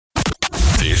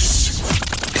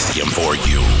for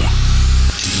you.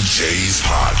 DJ's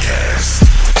Podcast.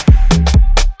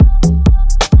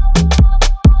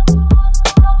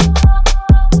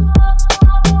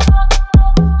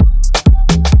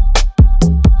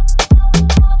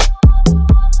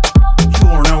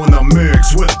 You're now in the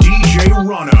mix with DJ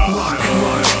Runner.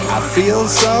 I feel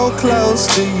so close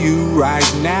to you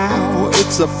right now,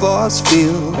 it's a force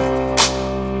field.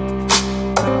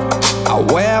 I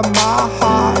wear my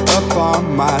heart up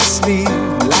on my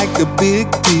sleeve like a big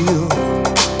deal.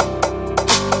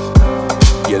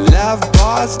 Your love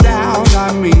pours down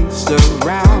on me,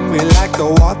 surround me like a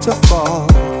waterfall.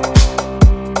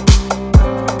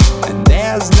 And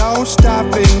there's no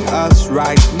stopping us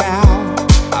right now.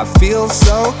 I feel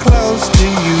so close to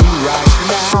you right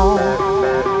now.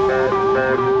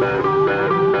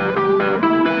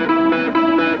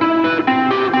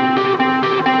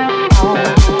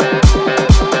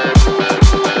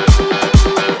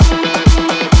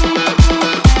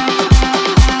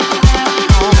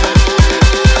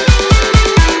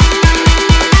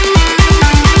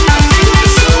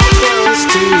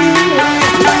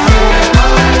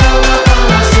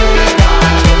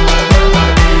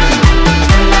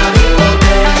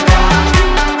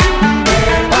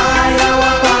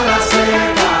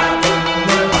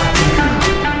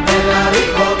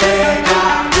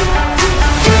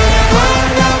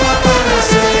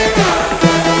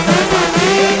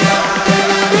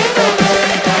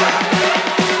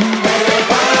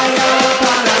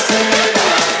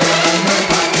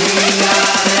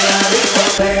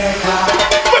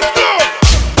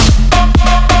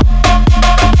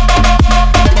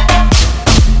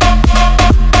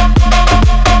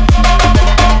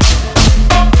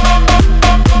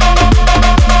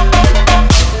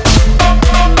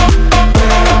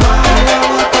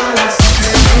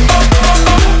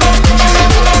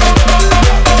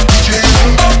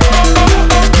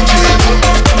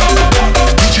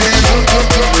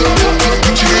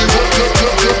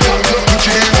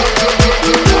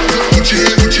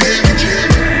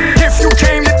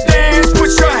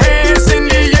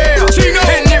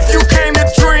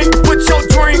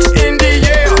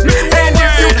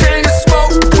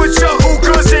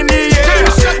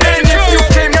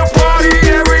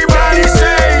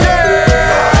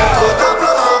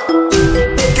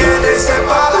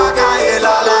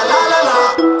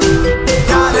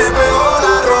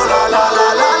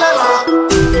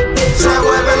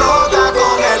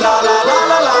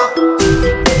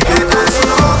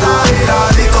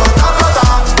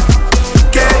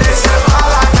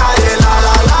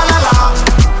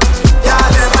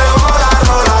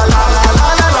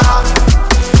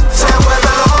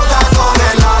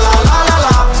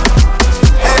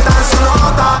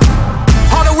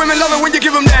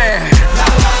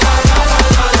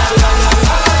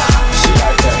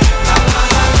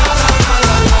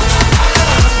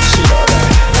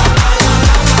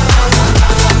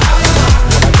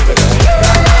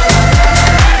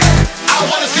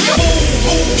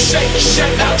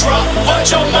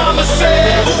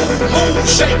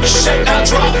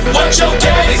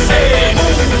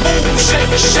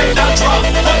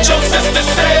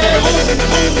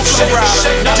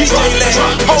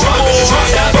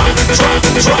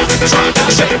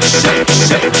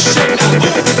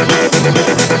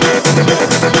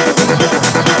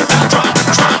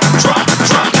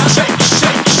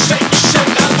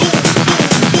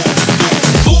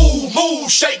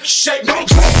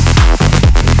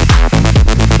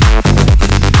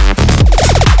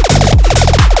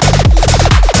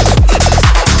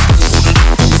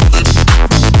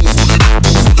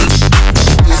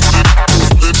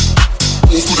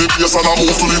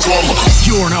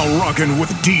 You're now rocking with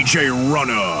DJ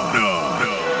Runner.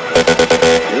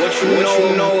 What you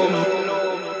know?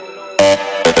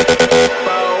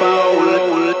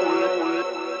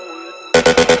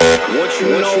 What you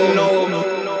know?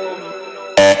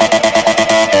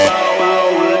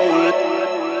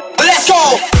 Let's go!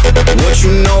 What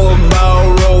you know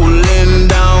about rolling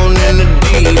down in the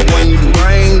deep? When your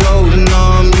brain goes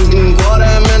numb, you can call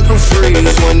that mental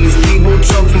freeze. When these people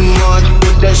talk too much,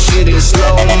 put that shit in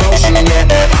slow motion. Yeah,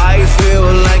 I feel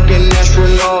like an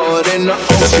astronaut in the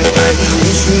ocean.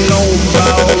 What you know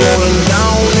about rolling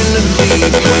down in the deep?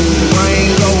 When your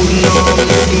brain goes numb,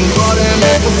 you can call that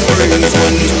mental freeze.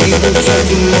 When these people talk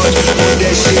too much, put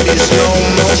that shit in slow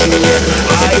motion.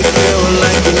 Yeah, I feel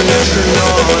like an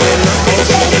astronaut in the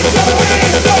ocean.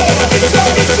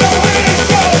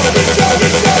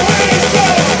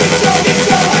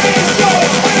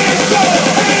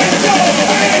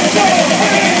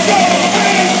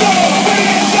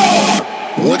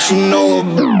 What you know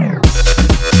about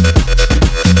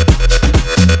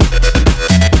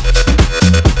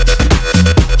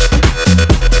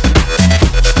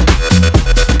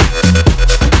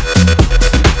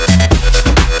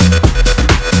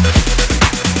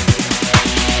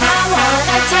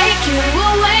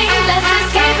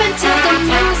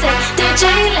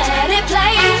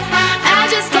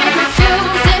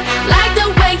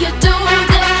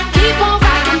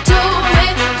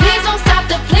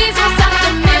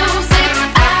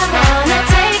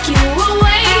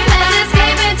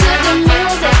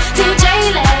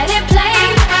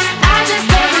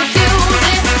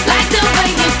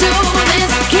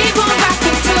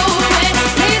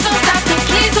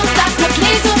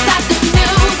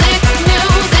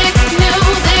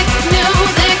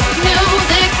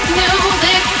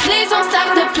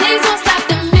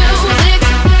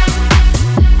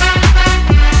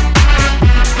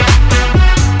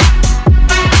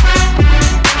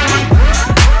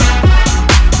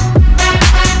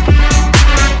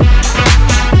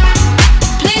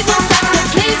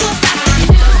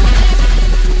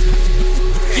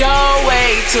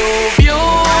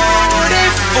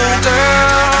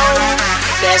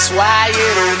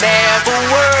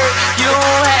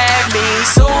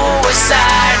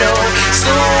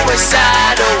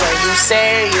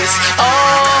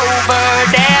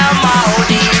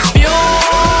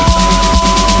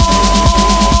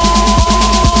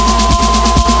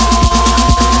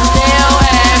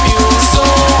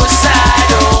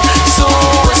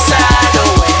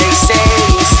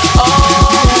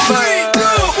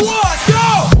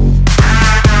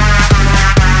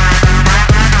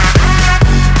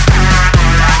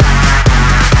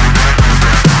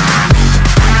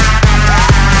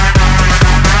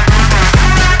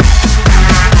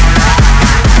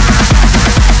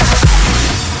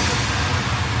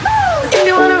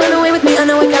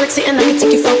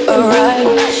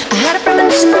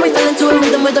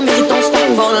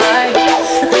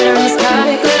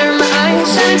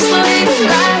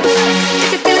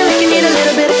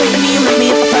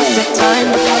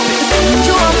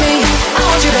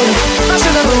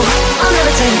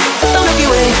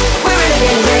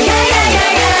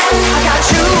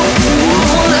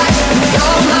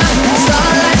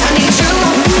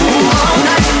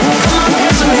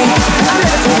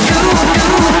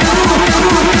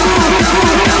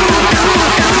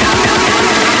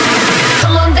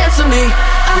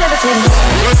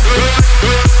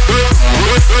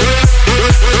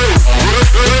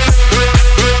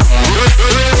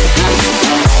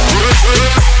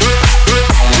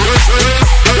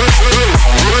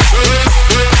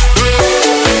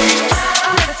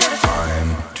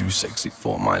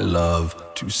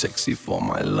Too sexy for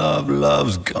my love,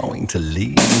 love's going to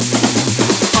leave.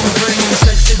 I'm bringing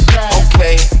sexy back.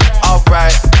 Okay,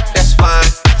 alright, that's fine.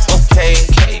 Okay,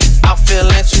 I'm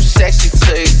feeling too sexy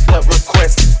to accept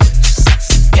requests.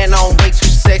 And I'm way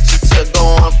too sexy to go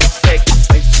on perfect.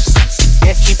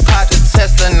 And she popped the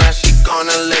Tesla, now she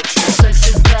gonna let you.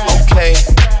 Okay,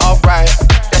 alright,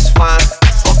 that's fine.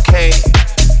 Okay,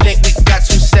 think we got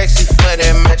too sexy for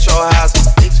that metro house.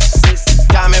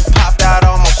 Diamond popped out,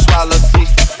 almost swallowed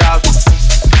 50,000.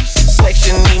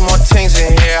 Section need more things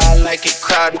in here, I like it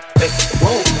crowded.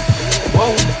 Whoa,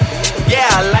 whoa, yeah,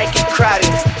 I like it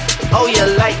crowded. Oh, you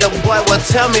like the boy, well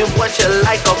tell me what you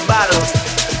like about him.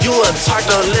 You a tart,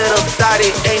 a little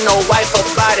thotty, ain't no wife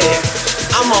about it.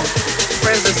 I'm a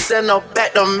friends and send her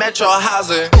back to metro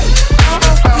housing.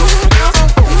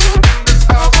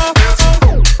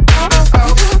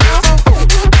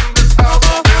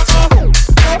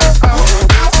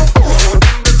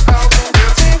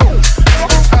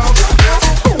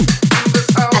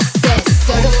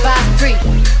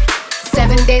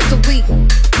 Days a week,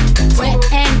 wet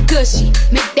and gushy,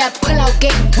 make that pull out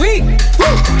get weak.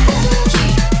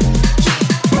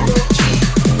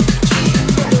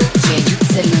 Yeah, you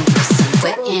tellin' me some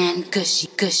wet and gushy,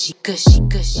 gushy, gushy,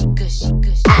 gushy, gushy,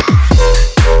 gushy.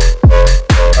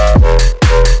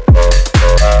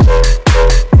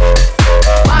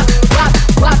 Wop, wop,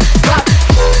 wop, wop.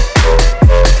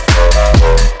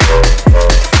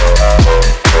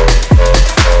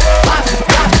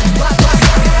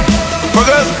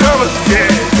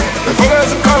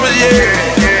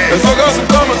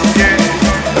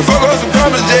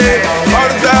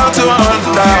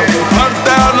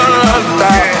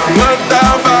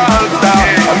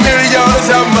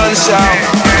 Shout.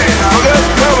 Fuck us,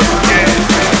 cover.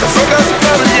 Fuck us.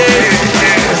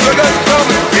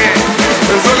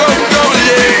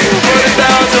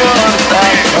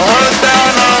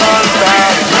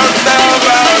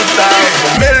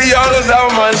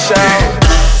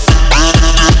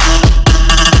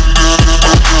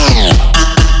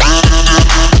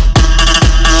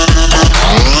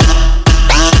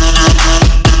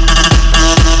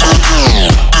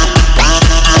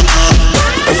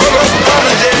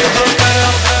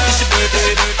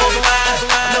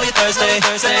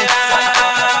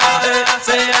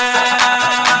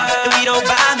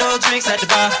 at the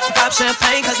bar. Pop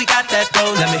champagne cause we got that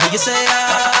dough. Let me hear you say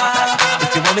ah.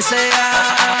 If you want me say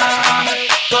ah.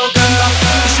 Go girl,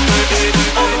 it's your birthday.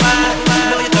 Oh you mind, you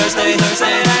know you're Thursday.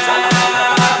 Say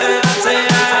ah, say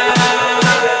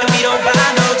ah. And we don't buy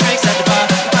no drinks at the bar.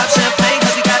 Pop champagne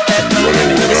cause we got that dough.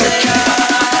 Let me hear you say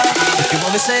ah. If you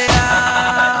want me say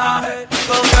ah.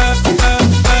 Go girl,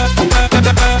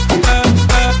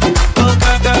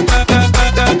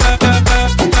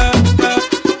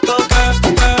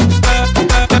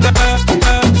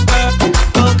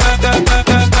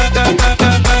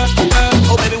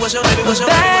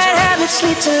 bad habits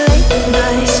lead to late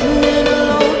nights sitting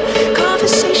alone.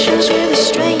 Conversations with a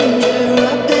stranger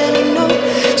I barely know.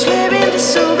 Swearing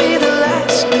this will be the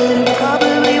last, but it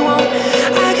probably won't.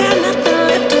 I got nothing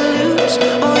left to lose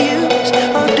or use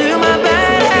or do. My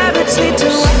bad habits lead to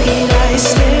white eyes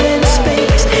staring into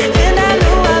space, and I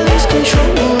know I lose control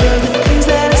of the things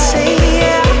that I say.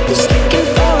 Yeah, I was looking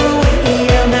for a way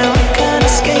out, now I can't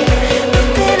escape.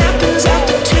 Nothing happens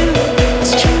after two.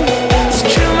 It's true, it's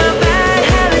true. My bad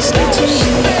habits lead to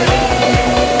you.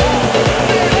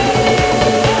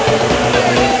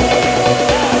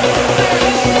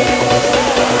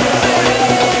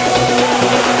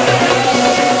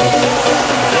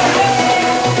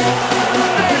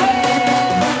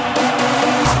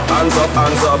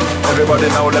 Hands up, everybody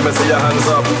now, let me see your hands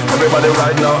up. Everybody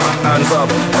right now, hands up.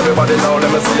 Everybody now,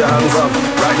 let me see your hands up.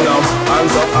 Right now,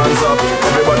 hands up, hands up.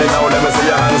 Everybody now, let me see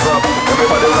your hands up.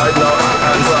 Everybody right now,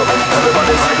 hands up.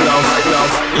 Everybody right now, right now.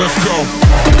 Let's go.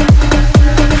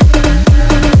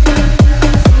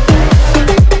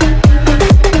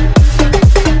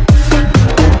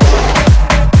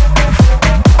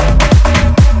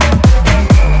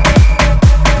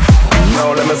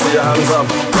 Now let me see your hands up.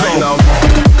 Right now.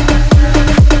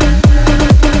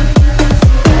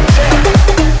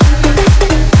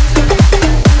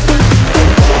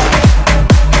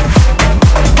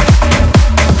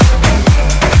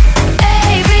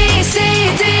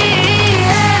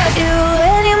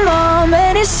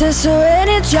 Or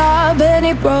any job,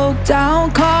 any broke down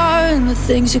car, and the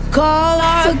things you call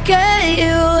art. Forget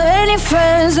you, any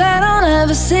friends that I'll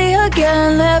never see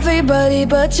again. Everybody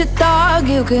but your dog,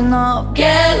 you can all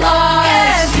get lost.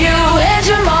 Yes, you and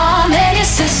your mom, and your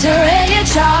sister, and your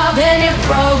job, and your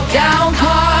broke down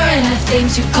car, and the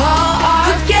things you call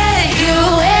art. Forget you,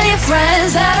 and your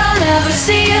friends that I'll never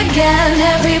see again.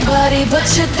 Everybody but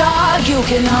your dog, you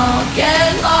can all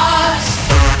get lost.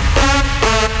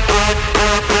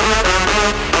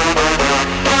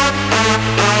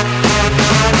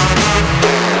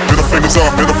 Middle fingers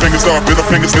up, middle fingers up, middle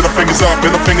fingers, middle fingers up,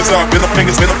 middle fingers up, middle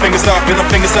fingers, middle fingers up, middle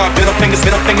fingers up, middle fingers,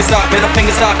 middle fingers up, middle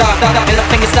fingers up, middle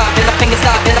fingers up, middle fingers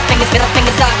up, middle fingers, middle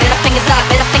fingers up, middle fingers up,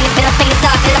 middle fingers, middle fingers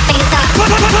up, middle fingers up.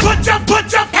 Put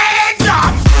your hands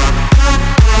up.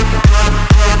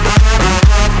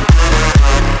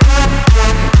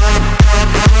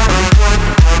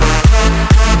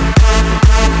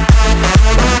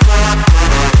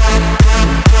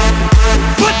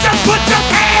 Put your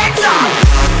hands up.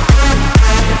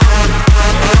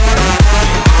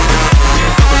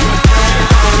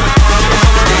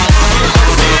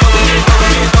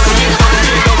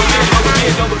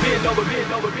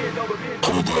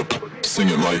 Sing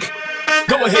it like.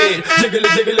 Go ahead, jiggle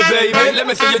it, baby. Let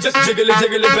me see you just jiggle it, baby.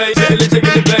 Jiggle it, baby.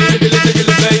 Jiggle it, baby.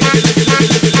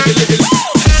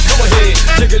 Go ahead,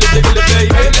 jiggle it,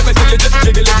 baby. Let me see you just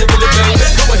jiggle it, baby.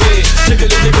 Go ahead,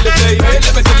 jiggle it, baby.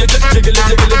 Let me see you just jiggle it,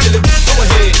 Go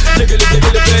ahead, jiggle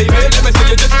it, baby. Let me see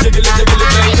you just jiggle it, baby.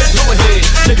 Go ahead,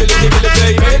 jiggle it,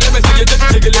 baby. Let me see you just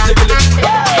jiggle it,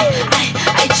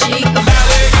 Ay, chico.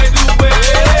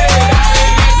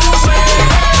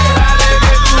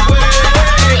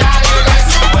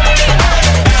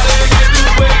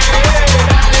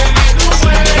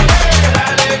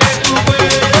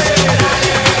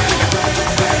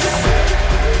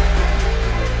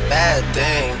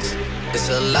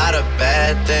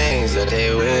 That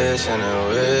they wish and they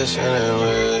wish and they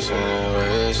wish and they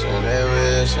wish and they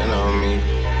wishing on me.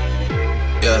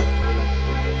 Yeah.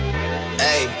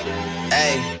 Hey,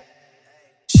 hey.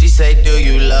 She say, do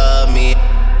you love me?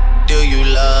 Do you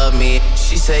love me?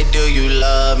 She say, do you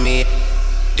love me?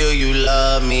 Do you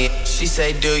love me? She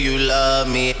say, do you love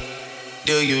me?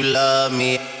 Do you love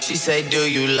me? She say, do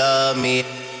you love me?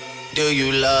 Do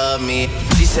you love me?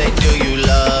 She say, do you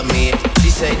love me? She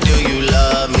say, do you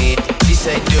love me? She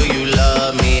say, do you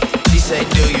love me? She say,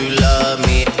 do you love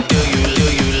me? Do you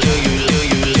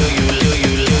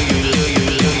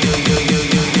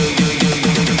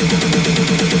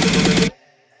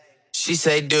She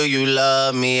say, do you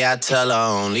love me? I tell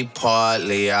her only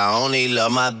partly. I only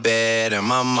love my bed and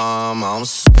my mom.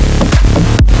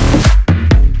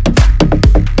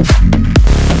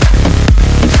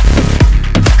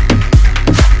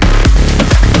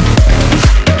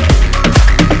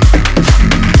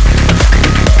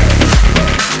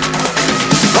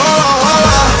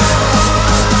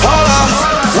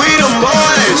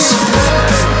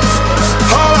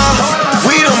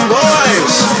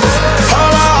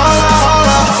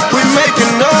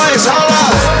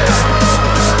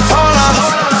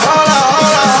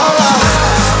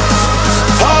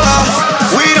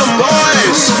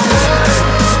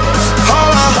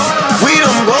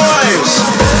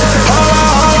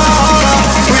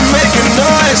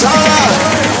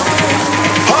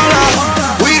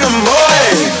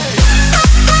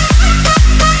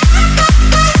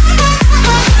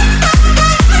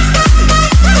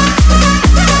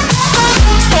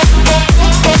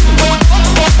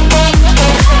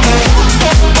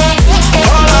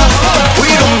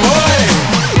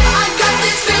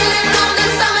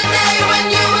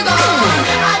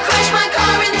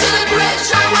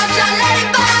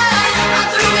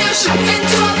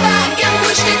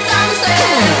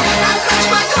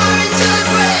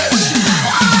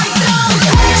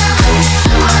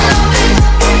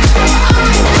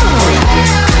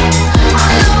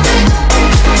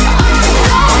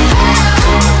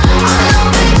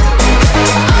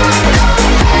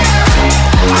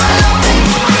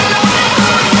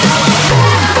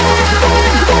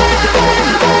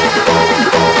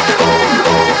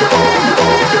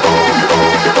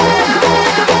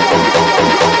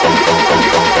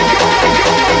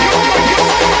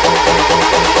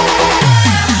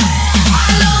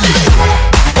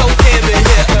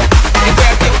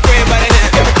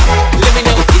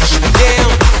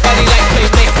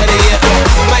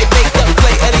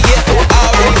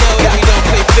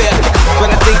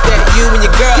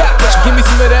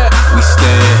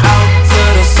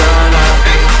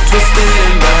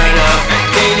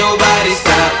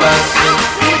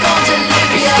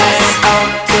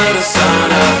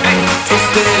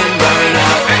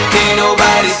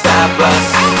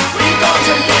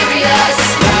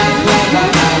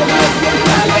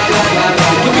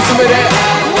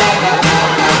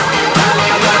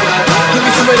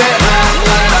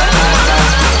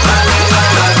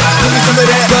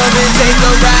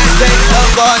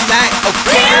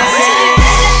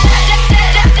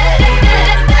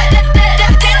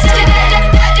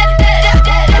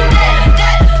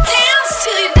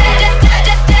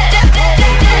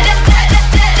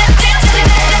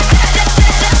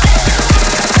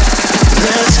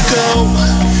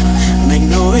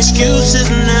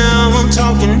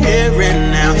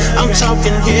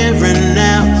 talking here and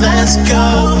now. Let's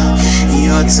go.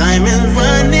 Your time is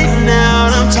running out.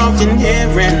 I'm talking here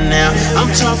and now.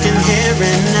 I'm talking here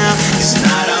and now. It's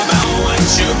not about what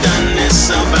you've done, it's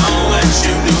about what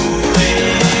you do.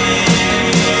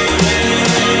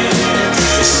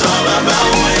 It's all about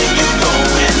where you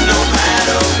going, no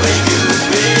matter where you've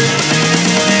been.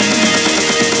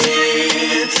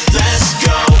 Let's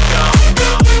go.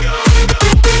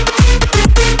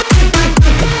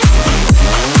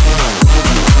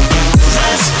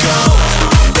 Let's go.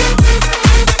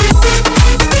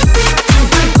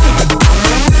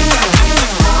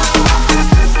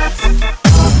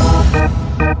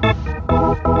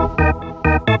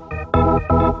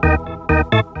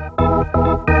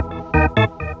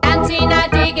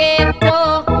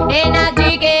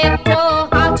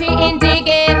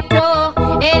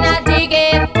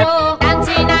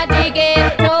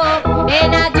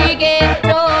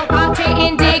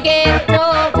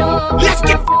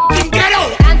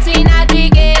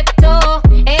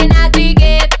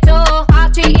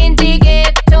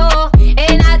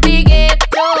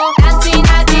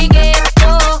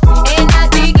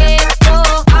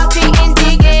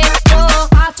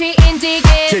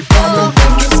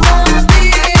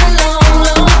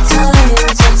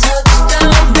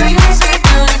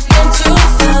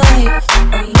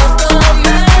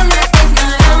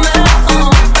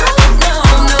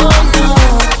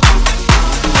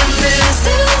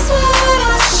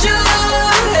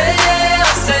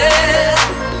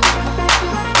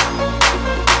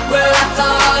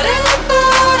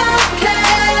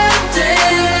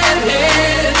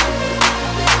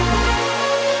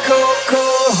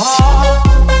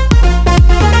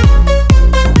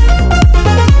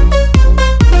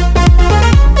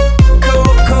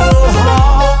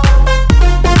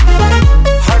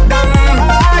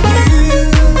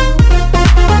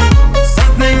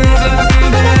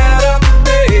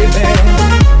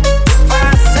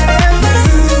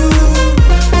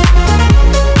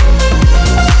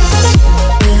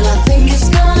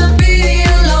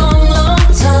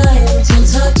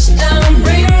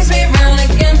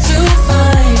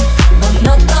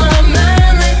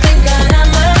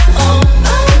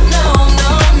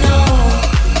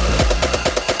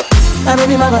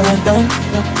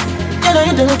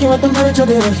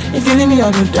 If you leave me,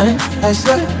 I'll be dying. I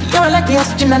swear, you're like the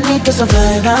oxygen I need to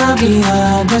survive. I'll be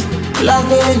honest,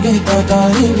 loving me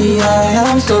totally. I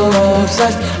am so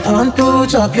obsessed. I want to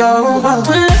chop your heart.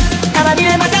 Never be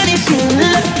able to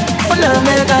feel. But now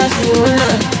make us feel.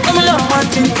 I'm alone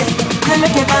wanting. I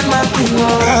make it bad, my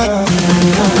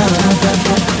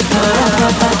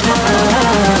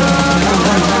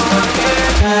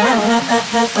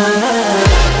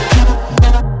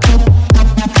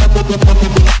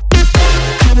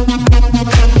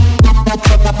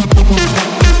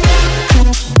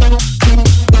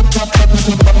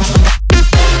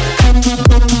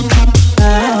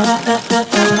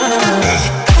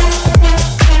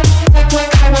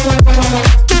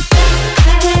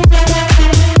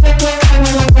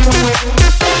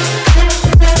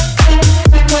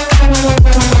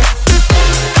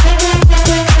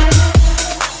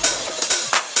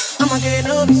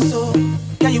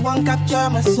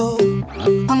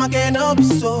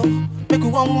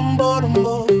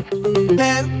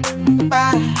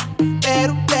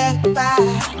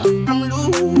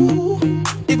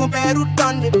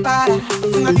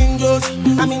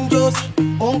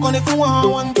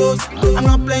I'm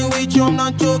not playing with you, I'm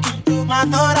not joking. My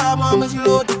thought album is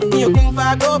loaded. You think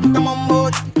I go, but I'm on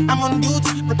board. I'm on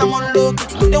duty, but I'm on low.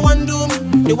 They want do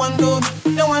me, they want do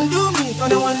me, they want do me, no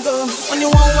they want do me. When you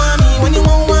want me, when you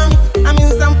want me, I'm in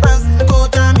San Francisco,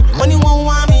 Jammy. When you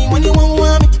want me, when you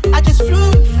want me, I just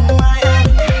flew from Miami.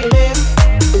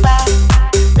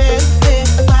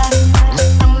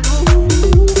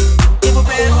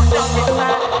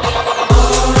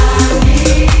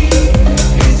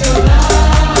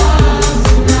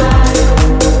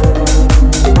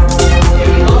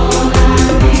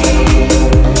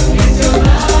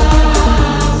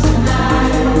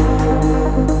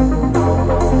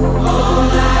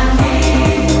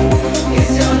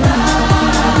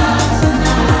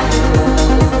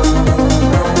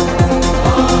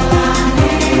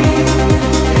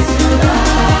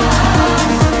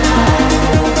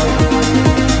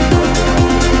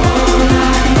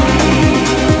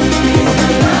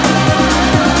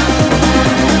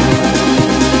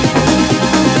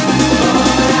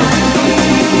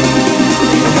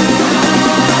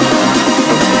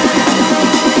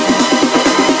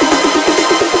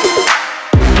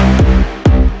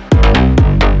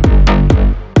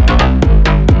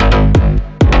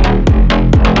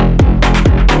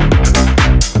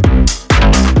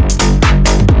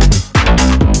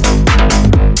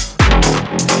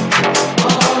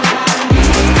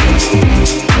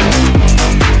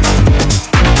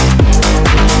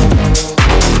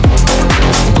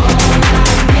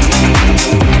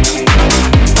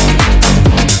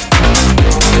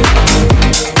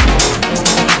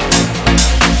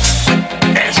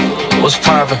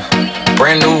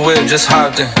 just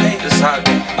hopped in.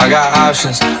 I got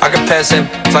options, I can pass it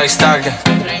like Stockton.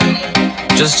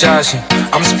 Just joshing,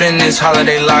 I'm spending this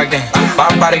holiday locked in.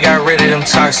 My body got rid of them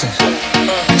toxins.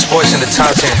 Sports in the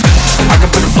top 10. I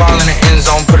can put the ball in the end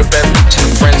zone, put a bad bitch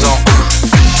in the friend zone.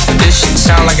 This shit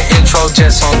sound like an intro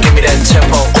jet song, give me that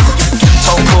tempo.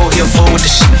 Told Cool, he a fool with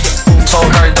the shit. Told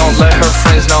her don't let her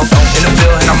friends know. In the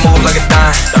building, I move like a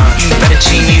dime. Eating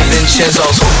fettuccine,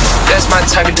 Vincenzo's. That's my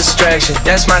type of distraction.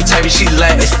 That's my type of she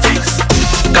Latin.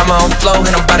 Got my own flow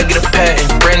and I'm about to get a patent.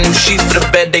 Brand new sheets for the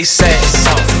bed they satin.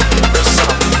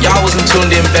 Y'all wasn't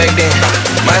tuned in back then.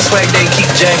 My swag they keep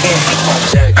jacking.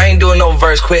 I ain't doing no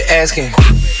verse, quit asking.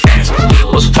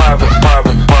 What's poppin',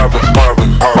 poppin', poppin',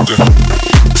 poppin', poppin'?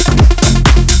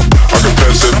 I can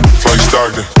pass it like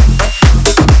Stockton.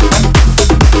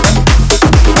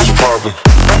 What's poppin'?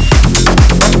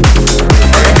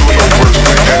 I ain't doing no verse,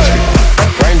 quit asking.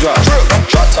 Raindrops,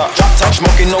 drop top,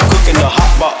 smoking, no cooking, the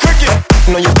hot pot.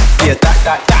 You know you yeah,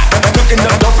 that. Cooking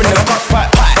up dope in the crock pot.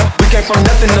 We came from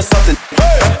nothing to something.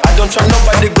 I don't try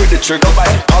nobody, grip the trigger.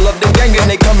 All of the gang and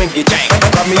they come and get gang.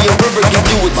 Grab me a river, give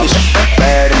you a tissue.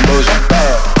 Bad and bullshit,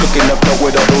 bad. Cooking up dope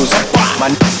with a Uzi. My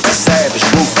is savage,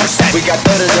 ruthless. We got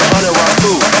 30s and 100 round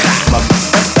too. My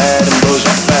bad and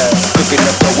bullshit, bad. Cooking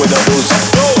up dope with a Uzi.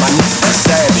 My is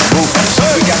savage, ruthless.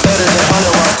 We got 30s and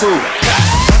 100 round too.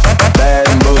 Bad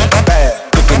and bullshit, bad.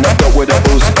 Cooking up dope with a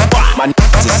Uzi. My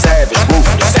is savage,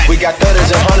 ruthless. We got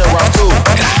 30s and 100 round too.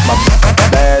 My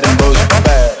bad and bullshit,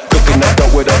 bad. Cooking up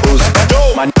dope with a Uzi.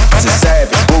 My is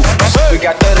savage, ruthless. We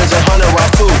got 30s and 100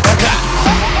 round too.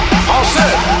 All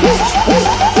set.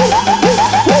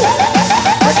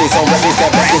 Records on records,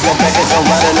 got records on records, I'm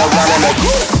running around in a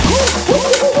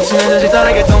Si necesitas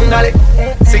reggaetón, dale.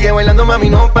 Sigue bailando, mami,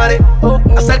 no pare.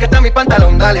 Acércate a mi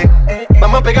pantalón, dale.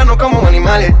 Vamos a pegarnos como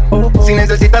animales. Si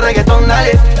necesitas reggaetón,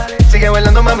 dale. Sigue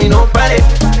bailando, mami, no pare.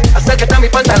 Acércate a mi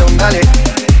pantalón, dale.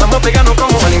 Vamos a pegarnos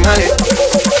como animales.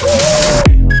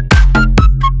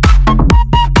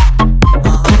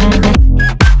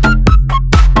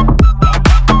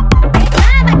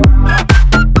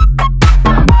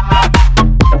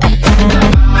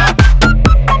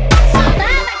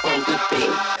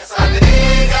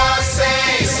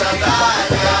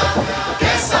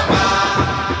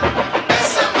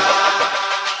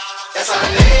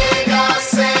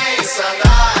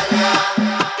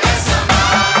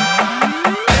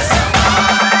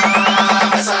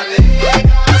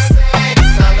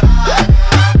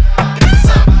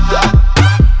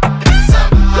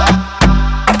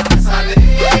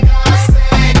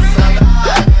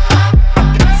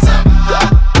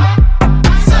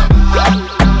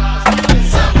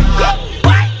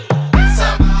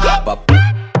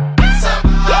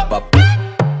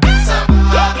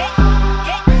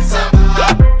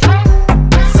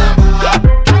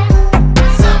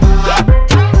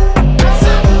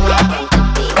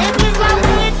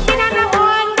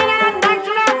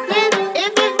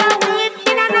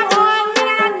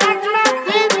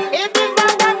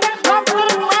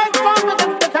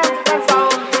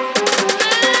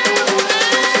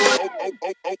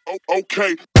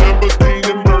 Okay,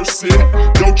 Lamborghini Mercy.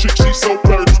 Yo, chick, she so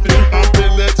thirsty. I'm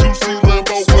in that 2C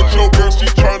Lambo with your girl, she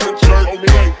tryna jerk me.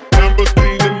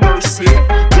 Lamborghini Mercy.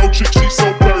 Yo, chick, she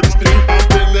so thirsty. I'm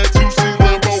in that 2C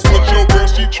Lambo with your girl,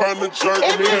 she tryna jerk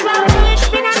me.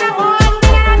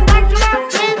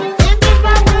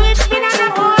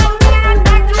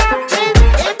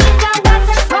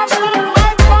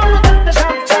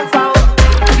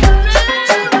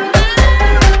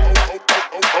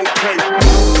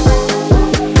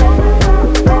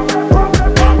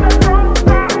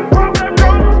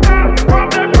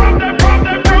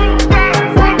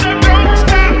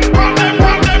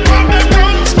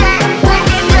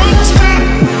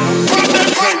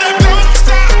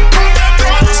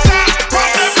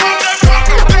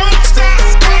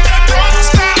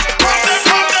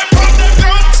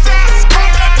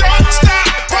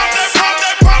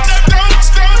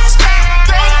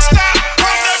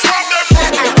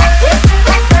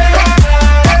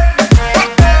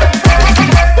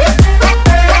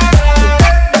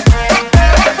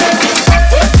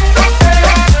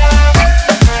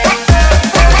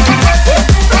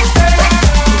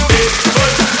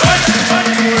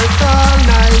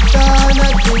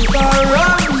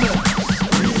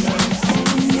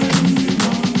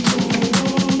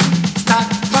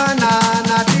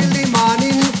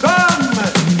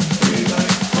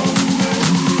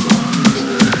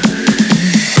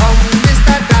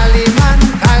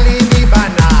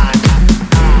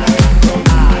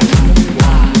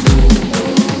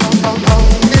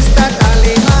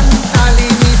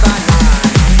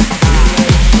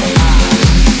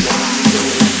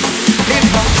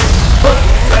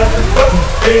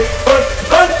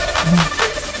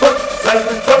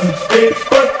 Excuse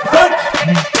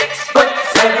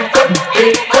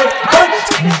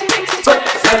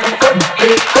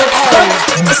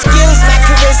my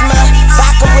charisma,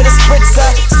 vodka with a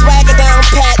spritzer, swagger down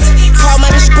pat. Call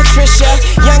my bitch Patricia,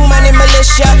 young money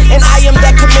militia, and I am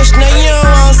that commissioner. You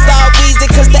don't want Star Weezy,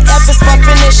 cause the F is for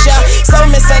finisher. So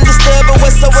misunderstood, but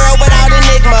what's the world without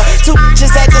enigma? Two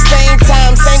bitches at the same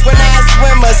time, synchronized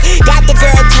swimmers. Got the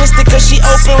girl twisted, cause she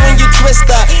open when you twist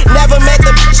her. Never met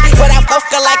the bitch, but I fuck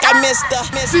her like I missed her.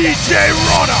 DJ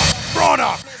Rona.